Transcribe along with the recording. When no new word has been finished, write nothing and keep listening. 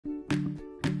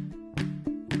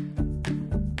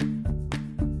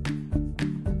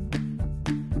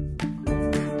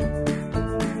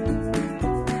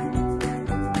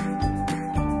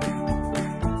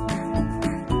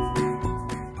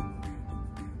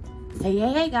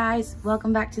Hey guys,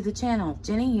 welcome back to the channel.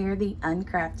 Jenny here, the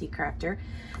Uncrafty Crafter.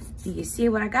 Do you see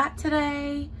what I got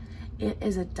today? It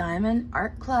is a Diamond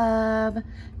Art Club.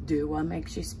 Do what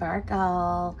makes you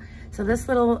sparkle. So this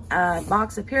little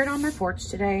box appeared on my porch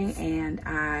today and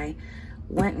I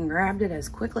went and grabbed it as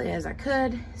quickly as I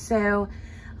could. So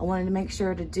I wanted to make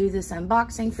sure to do this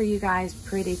unboxing for you guys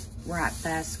pretty right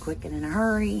fast, quick, and in a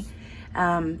hurry.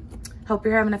 Hope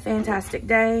you're having a fantastic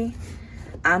day.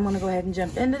 I'm gonna go ahead and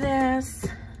jump into this.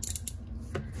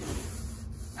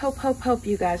 Hope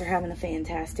you guys are having a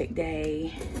fantastic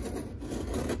day.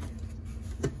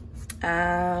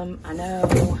 I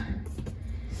know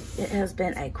it has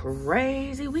been a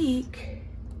crazy week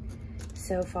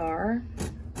so far.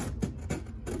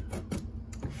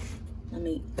 Let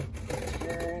me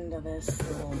turn to this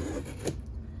little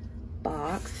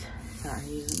box. Sorry,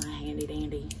 using my handy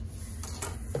dandy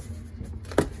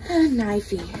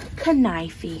knifey.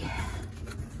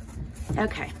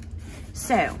 Okay,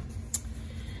 so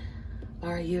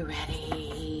are you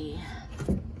ready?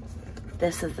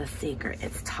 This is the secret.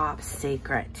 It's top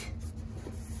secret.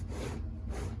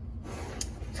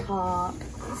 Top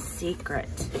secret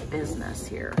business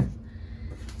here.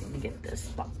 Let me get this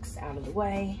box out of the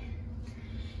way.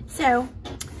 So,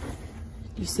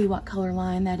 you see what color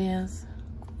line that is?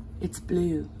 It's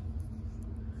blue.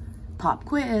 Pop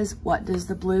quiz, what does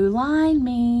the blue line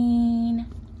mean?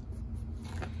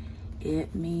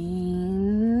 It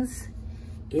means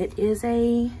it is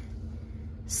a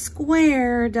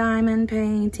square diamond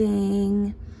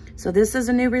painting. So this is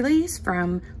a new release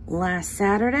from last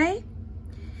Saturday.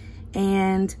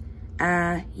 And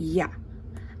yeah,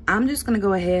 I'm just gonna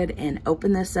go ahead and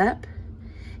open this up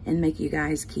and make you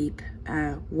guys keep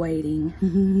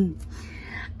waiting.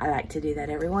 I like to do that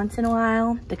every once in a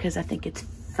while because I think it's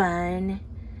fun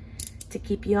to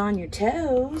keep you on your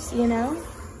toes, you know.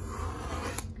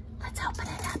 Let's open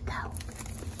it up though.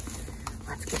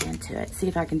 Let's get into it. See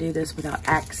if I can do this without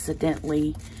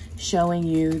accidentally showing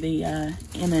you the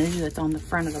image that's on the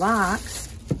front of the box.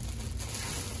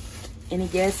 Any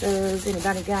guesses?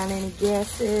 Anybody got any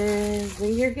guesses?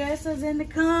 Leave your guesses in the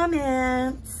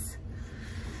comments.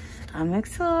 I'm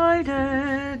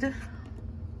excited.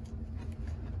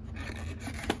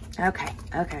 Okay.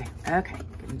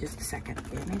 Give me just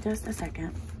a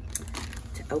second.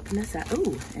 To open this up.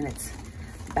 Ooh, and it's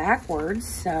backwards,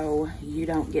 so you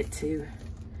don't get to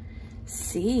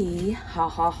see. Ha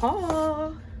ha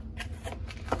ha.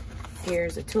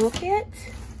 Here's a toolkit.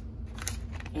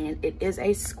 And it is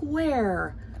a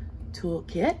square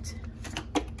toolkit.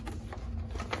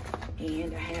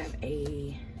 And I have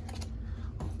a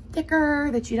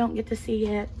sticker that you don't get to see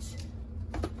yet.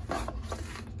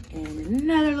 And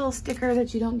another little sticker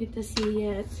that you don't get to see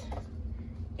yet.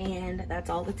 And that's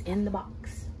all that's in the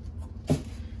box.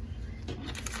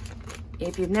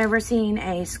 If you've never seen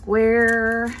a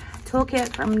square toolkit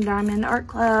from Diamond Art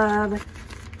Club,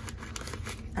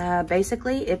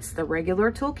 basically it's the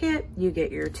regular toolkit. You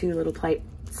get your 2 little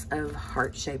plates of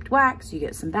heart-shaped wax. You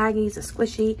get some baggies, a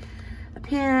squishy, a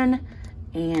pen,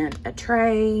 and a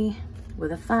tray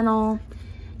with a funnel.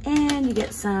 And you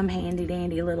get some handy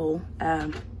dandy little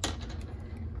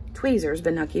tweezers,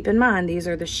 but now keep in mind, these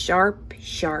are the sharp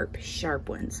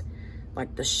ones,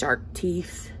 like the shark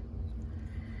teeth.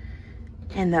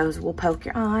 And those will poke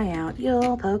your eye out.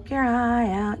 You'll poke your eye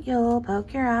out. You'll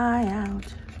poke your eye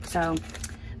out. So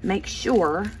make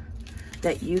sure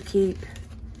that you keep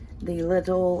the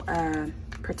little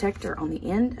protector on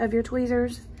the end of your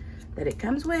tweezers that it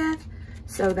comes with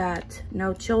so that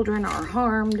no children are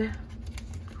harmed,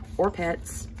 or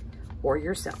pets, or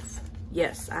yourself.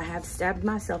 Yes, I have stabbed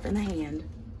myself in the hand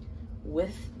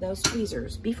with those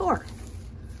tweezers before.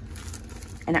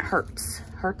 And it hurts.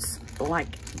 Hurts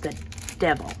like the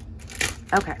devil.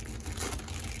 Okay.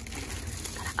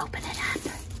 Gotta open it up.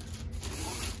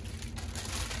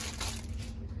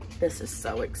 This is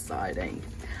so exciting.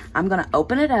 I'm gonna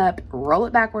open it up, roll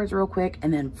it backwards real quick,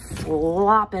 and then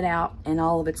flop it out in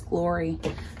all of its glory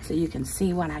so you can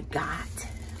see what I got.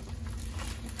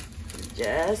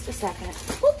 Just a second.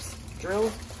 Whoops,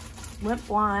 drill went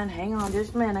flying. Hang on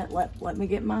just a minute. Let me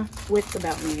get my wits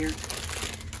about me here.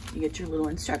 You get your little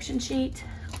instruction sheet.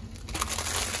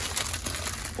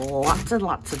 Lots and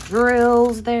lots of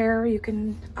drills there. You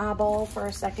can eyeball for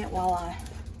a second while I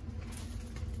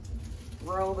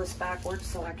roll this backwards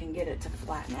so I can get it to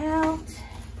flatten out.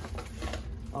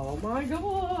 Oh my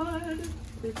God,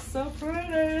 it's so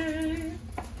pretty.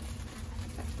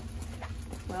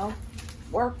 Well,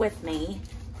 work with me.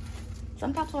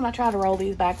 Sometimes when I try to roll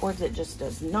these backwards, it just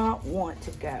does not want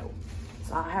to go.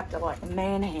 So I have to like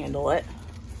manhandle it.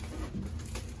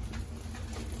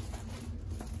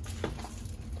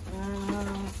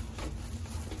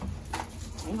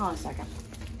 on a second.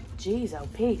 Jeez, oh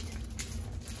Pete.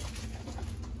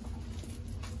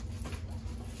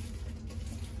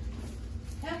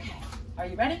 Okay, are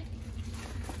you ready?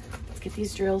 Let's get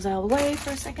these drills out of the way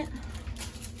for a second.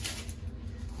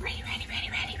 Ready, ready, ready,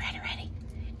 ready, ready, ready.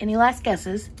 Any last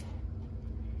guesses?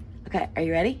 Okay, are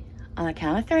you ready? On the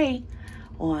count of 3.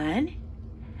 1,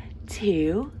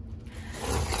 2,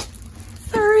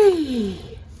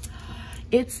 3.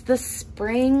 It's the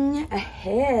spring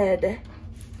ahead.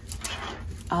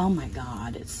 Oh my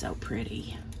God, it's so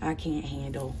pretty. I can't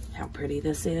handle how pretty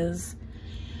this is.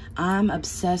 I'm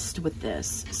obsessed with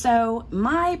this. So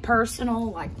my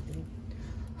personal like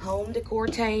home decor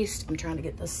taste, I'm trying to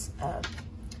get this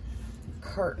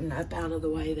curtain up out of the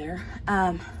way there.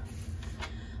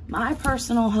 My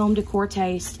personal home decor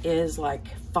taste is like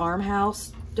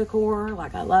farmhouse decor.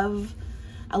 Like I live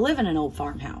in an old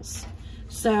farmhouse.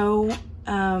 So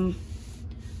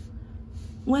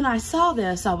when I saw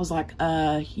this, I was like,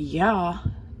 yeah,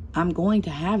 I'm going to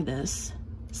have this.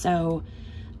 So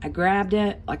I grabbed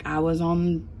it. Like I was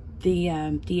on the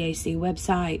DAC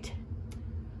website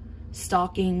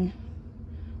stalking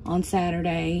on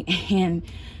Saturday and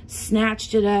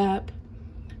snatched it up,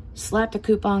 slapped a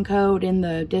coupon code in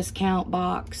the discount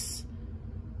box,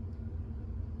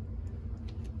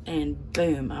 and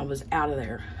boom, I was out of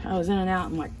there. I was in and out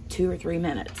in like 2 or 3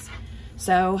 minutes.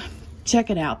 So check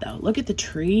it out though. Look at the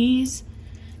trees.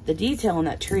 The detail on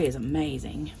that tree is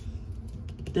amazing.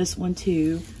 This one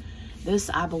too. This,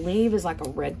 I believe, is like a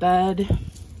redbud,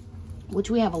 which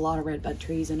we have a lot of redbud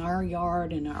trees in our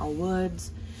yard and our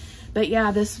woods. But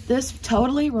yeah, this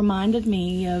totally reminded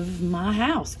me of my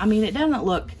house. I mean, it doesn't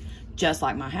look just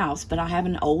like my house, but I have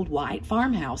an old white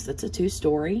farmhouse that's a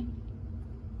 2-story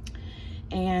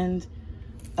and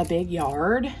a big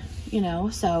yard, you know,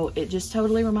 so it just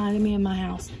totally reminded me of my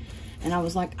house. And I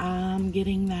was like, I'm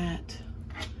getting that.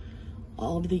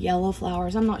 All of the yellow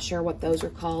flowers. I'm not sure what those are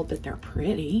called, but they're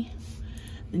pretty.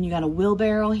 Then you got a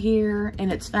wheelbarrow here.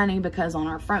 And it's funny because on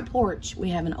our front porch,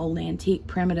 we have an old antique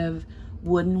primitive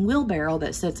wooden wheelbarrow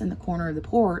that sits in the corner of the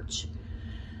porch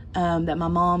that my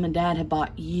mom and dad had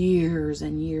bought years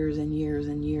and years and years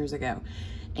and years ago.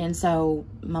 And so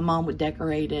my mom would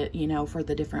decorate it, you know, for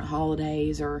the different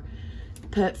holidays or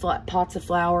put pots of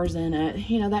flowers in it,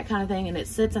 you know, that kind of thing. And it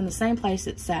sits in the same place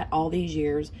it sat all these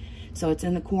years. So it's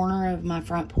in the corner of my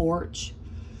front porch.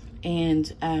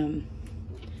 And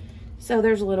so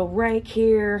there's a little rake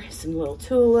here, some little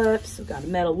tulips. I've got a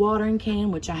metal watering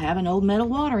can, which I have an old metal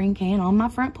watering can on my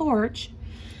front porch.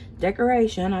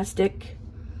 Decoration, I stick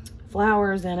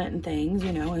flowers in it and things,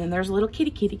 you know. And then there's a little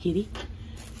kitty.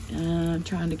 I'm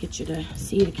trying to get you to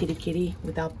see the kitty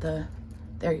without the,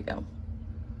 there you go.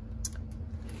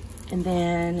 And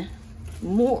then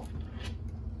more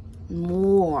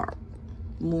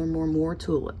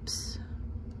tulips.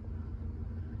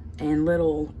 And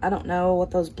little, I don't know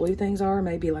what those blue things are,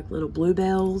 maybe like little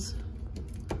bluebells.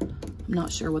 I'm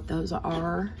not sure what those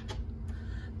are.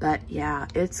 But yeah,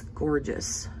 it's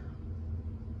gorgeous.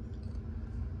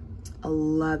 I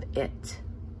love it.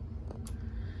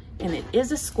 And it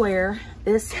is a square.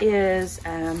 This is,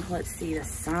 let's see the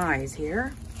size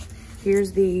here.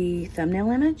 Here's the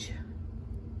thumbnail image.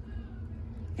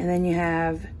 And then you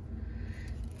have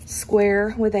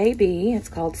square with AB. It's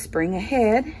called Spring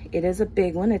Ahead. It is a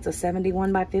big one. It's a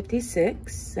 71 by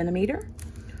 56 centimeter,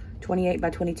 28 by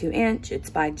 22 inch.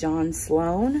 It's by John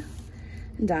Sloan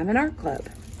and Diamond Art Club.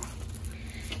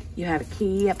 You have a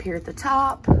key up here at the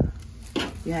top.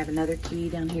 You have another key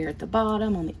down here at the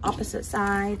bottom on the opposite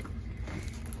side.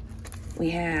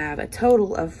 We have a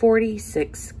total of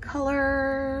 46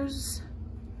 colors.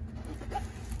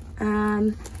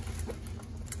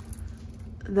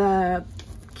 The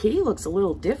key looks a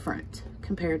little different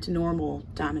compared to normal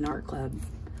Diamond Art Club.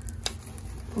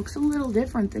 Looks a little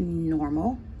different than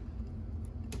normal.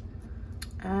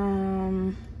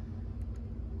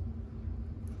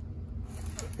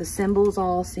 The symbols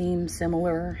all seem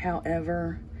similar,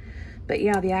 however, but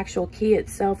yeah, the actual key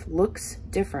itself looks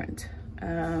different.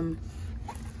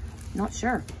 Not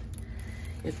sure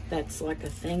if that's like a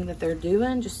thing that they're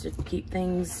doing just to keep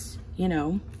things, you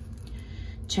know,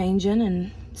 changing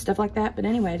and stuff like that. But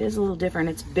anyway, it is a little different.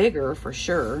 It's bigger for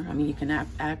sure. I mean, you can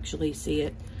actually see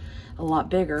it a lot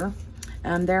bigger.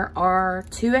 There are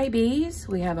 2 ABs.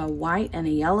 We have a white and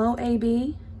a yellow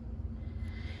AB.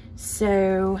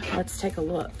 So let's take a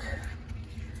look.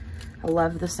 I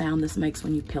love the sound this makes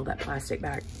when you peel that plastic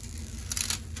back.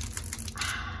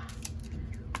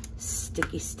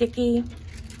 Sticky.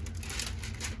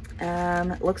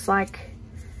 It looks like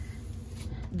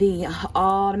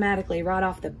automatically right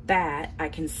off the bat, I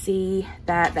can see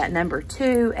that number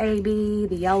 2 AB,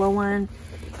 the yellow one,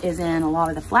 is in a lot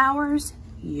of the flowers.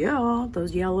 Yeah,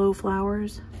 those yellow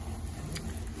flowers.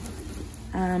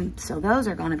 So those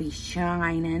are gonna be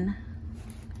shining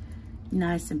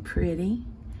nice and pretty.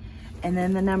 And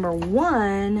then the number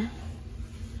 1,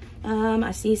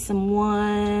 I see some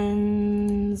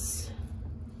ones.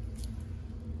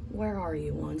 Where are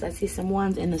you ones? I see some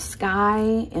ones in the sky,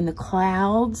 in the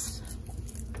clouds.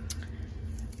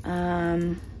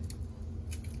 I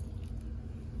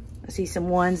see some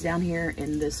ones down here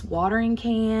in this watering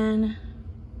can.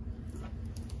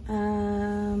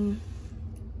 Let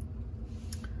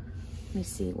me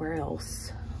see where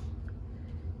else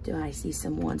do I see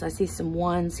some ones. I see some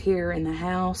ones here in the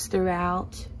house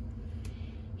throughout,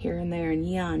 here and there and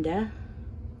yonder.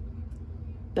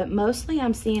 But mostly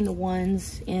I'm seeing the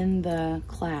ones in the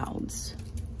clouds.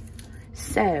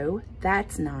 So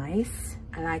that's nice.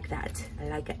 I like that. I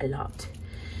like it a lot.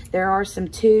 There are some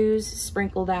 2s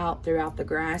sprinkled out throughout the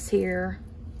grass here,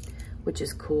 which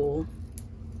is cool.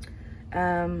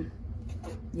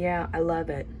 Yeah, I love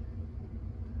it.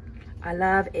 I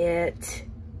love it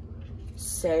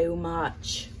so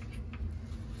much.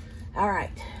 All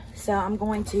right. So I'm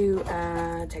going to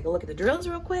take a look at the drills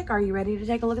real quick. Are you ready to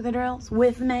take a look at the drills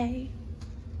with me?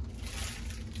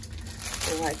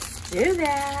 Let's do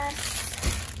that.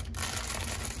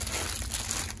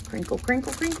 Crinkle,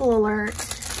 crinkle, crinkle alert.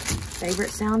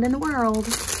 Favorite sound in the world.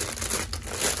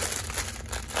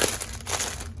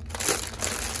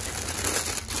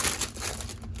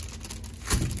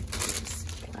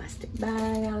 Plastic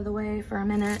bag out of the way for a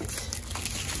minute.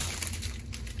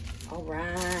 All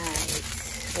right.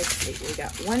 Let's see, we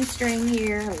got 1 string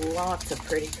here, lots of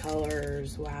pretty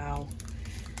colors. Wow,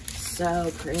 so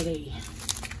pretty.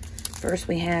 First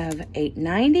we have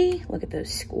 890, look at those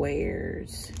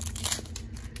squares.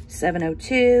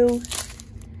 702,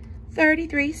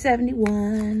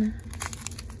 3371.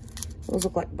 Those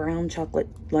look like brown chocolate,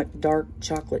 like dark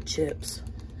chocolate chips.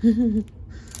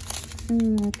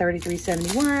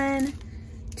 3371,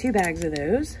 2 bags of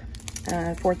those.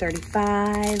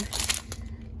 435.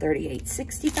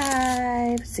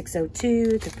 3865,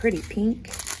 602, it's a pretty pink.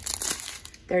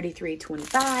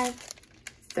 3325,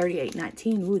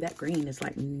 3819. Ooh, that green is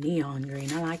like neon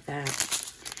green. I like that.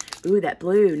 Ooh, that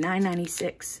blue,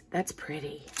 996. That's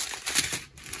pretty.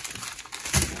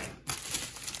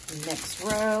 Next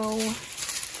row.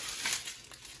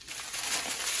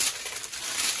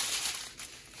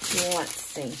 Let's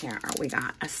see here. We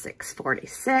got a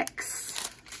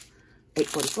 646,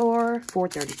 844,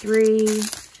 433.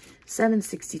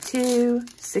 762,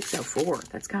 604.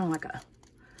 That's kind of like a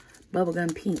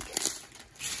bubblegum pink.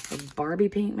 Or Barbie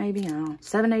pink, maybe. I don't know.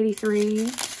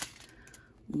 783.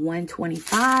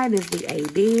 125 is the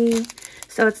AB.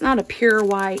 So it's not a pure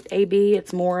white AB.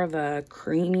 It's more of a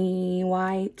creamy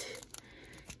white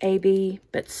AB,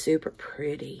 but super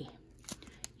pretty.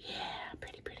 Yeah,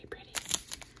 pretty, pretty, pretty.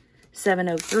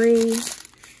 703,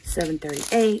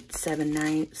 738,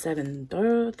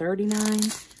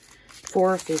 739.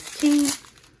 415,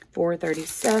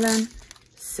 437,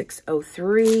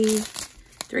 603,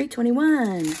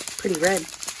 321, pretty red.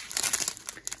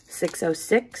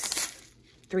 606,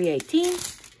 318,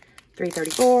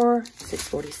 334,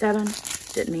 647,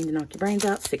 didn't mean to knock your brains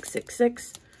out.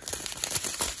 666,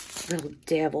 little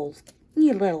devils,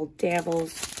 you little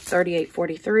devils.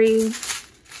 3843,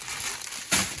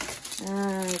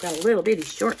 we got a little bitty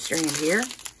short strand here.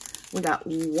 We got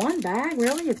 1 bag,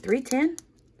 really, of 310.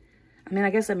 I mean, I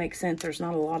guess that makes sense. There's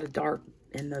not a lot of dark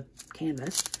in the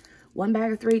canvas. 1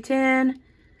 bag of 310,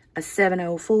 a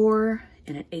 704,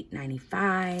 and an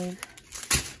 895.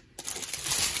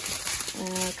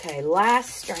 Okay,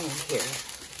 last strand here.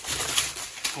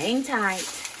 Hang tight.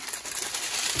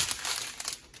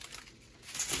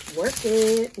 Work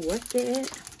it, work it.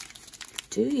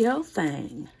 Do your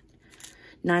thing.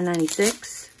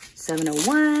 996,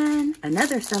 701,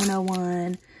 another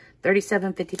 701.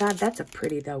 3755, that's a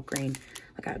pretty though green,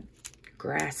 like a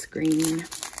grass green.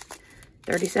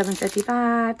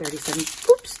 3755, 37,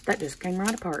 oops, that just came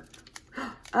right apart.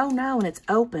 Oh no, and it's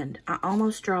opened. I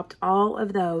almost dropped all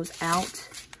of those out.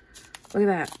 Look at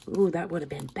that. Ooh, that would have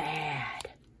been bad.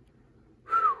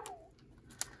 Whew.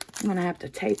 I'm gonna have to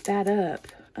tape that up.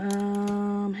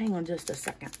 Hang on just a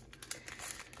second.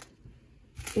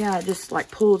 Yeah, it just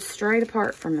like pulled straight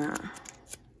apart from that.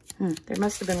 There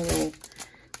must have been a little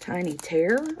tiny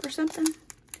tear or something.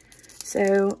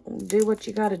 So do what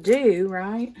you got to do,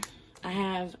 right? I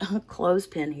have a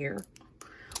clothespin here.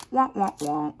 Womp, womp,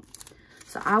 womp.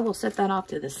 So I will set that off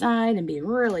to the side and be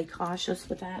really cautious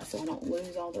with that so I don't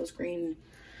lose all those green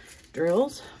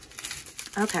drills.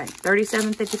 Okay,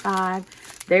 $37.55.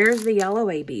 There's the yellow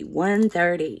AB,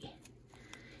 $130.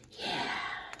 Yeah.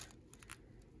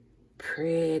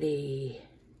 Pretty.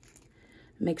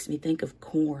 Makes me think of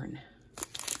corn.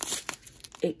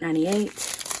 $8.98,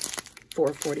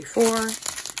 $4.44,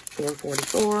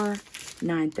 $4.44,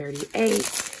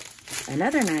 $9.38,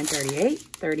 another $9.38,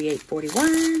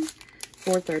 $38.41,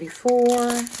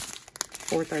 $4.34,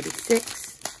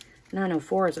 $4.36,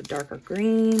 $9.04 is a darker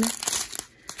green,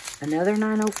 another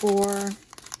 $9.04,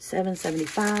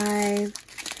 $7.75,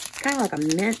 kind of like a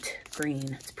mint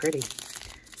green. It's pretty.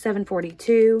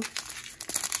 $7.42.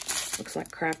 Looks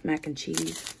like Kraft mac and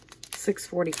cheese.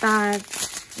 $6.45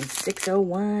 and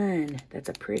 $6.01. That's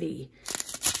a pretty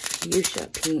fuchsia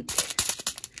pink.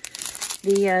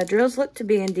 The drills look to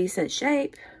be in decent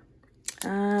shape.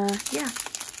 Yeah.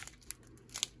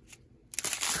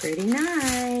 Pretty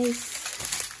nice.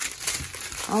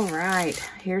 All right.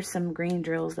 Here's some green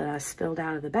drills that I spilled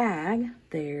out of the bag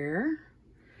there.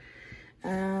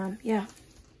 Yeah.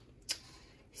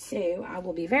 So I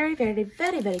will be very, very,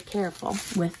 very, very careful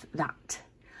with that.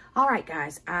 All right,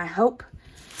 guys. I hope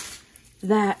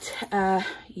that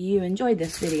you enjoyed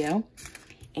this video.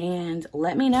 And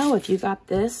let me know if you got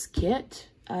this kit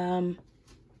from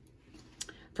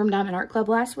Diamond Art Club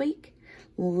last week.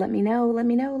 Let me know, let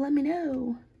me know, let me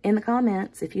know in the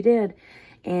comments if you did.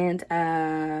 And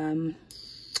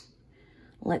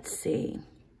let's see.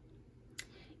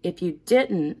 If you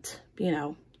didn't, you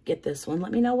know, get this one,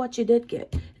 let me know what you did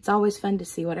get. It's always fun to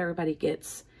see what everybody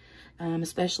gets,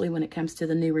 especially when it comes to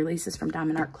the new releases from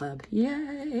Diamond Art Club.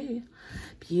 Yay!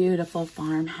 Beautiful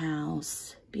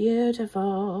farmhouse.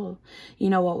 Beautiful.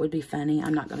 You know what would be funny?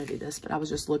 I'm not going to do this, but I was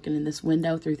just looking in this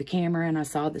window through the camera and I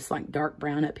saw this like dark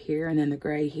brown up here and then the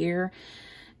gray here.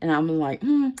 And I'm like,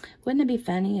 wouldn't it be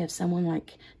funny if someone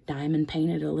like diamond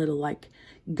painted a little like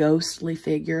ghostly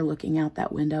figure looking out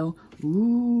that window?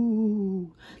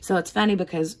 Ooh. So it's funny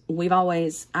because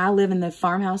I live in the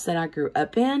farmhouse that I grew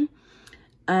up in.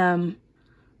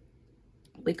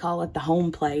 We call it the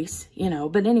home place, you know.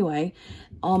 But anyway,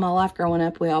 all my life growing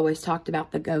up, we always talked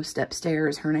about the ghost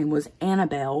upstairs. Her name was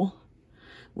Annabelle.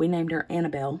 We named her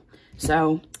Annabelle.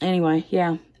 So anyway,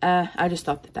 yeah, I just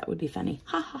thought that would be funny.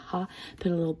 Ha, ha, ha.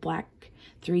 Put a little black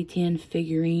 310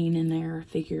 figure in there.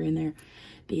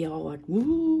 Be all like,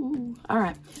 woo. All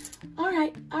right.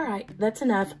 That's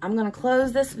enough. I'm going to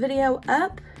close this video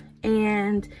up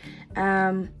and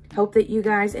hope that you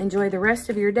guys enjoy the rest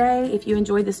of your day. If you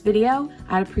enjoyed this video,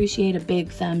 I'd appreciate a big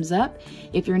thumbs up.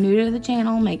 If you're new to the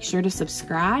channel, make sure to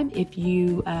subscribe if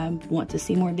you want to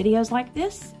see more videos like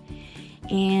this.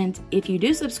 And if you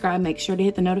do subscribe, make sure to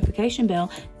hit the notification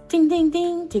bell, ding, ding,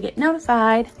 ding, to get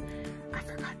notified. I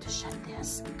forgot to shut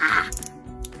this.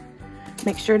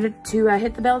 Make sure to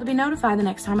hit the bell to be notified the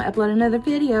next time I upload another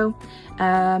video.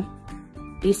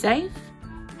 Be safe.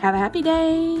 Have a happy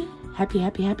day. Happy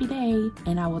day.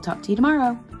 And I will talk to you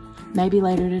tomorrow. Maybe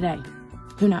later today.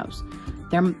 Who knows?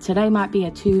 Today might be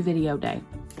a 2 video day.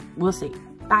 We'll see.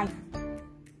 Bye.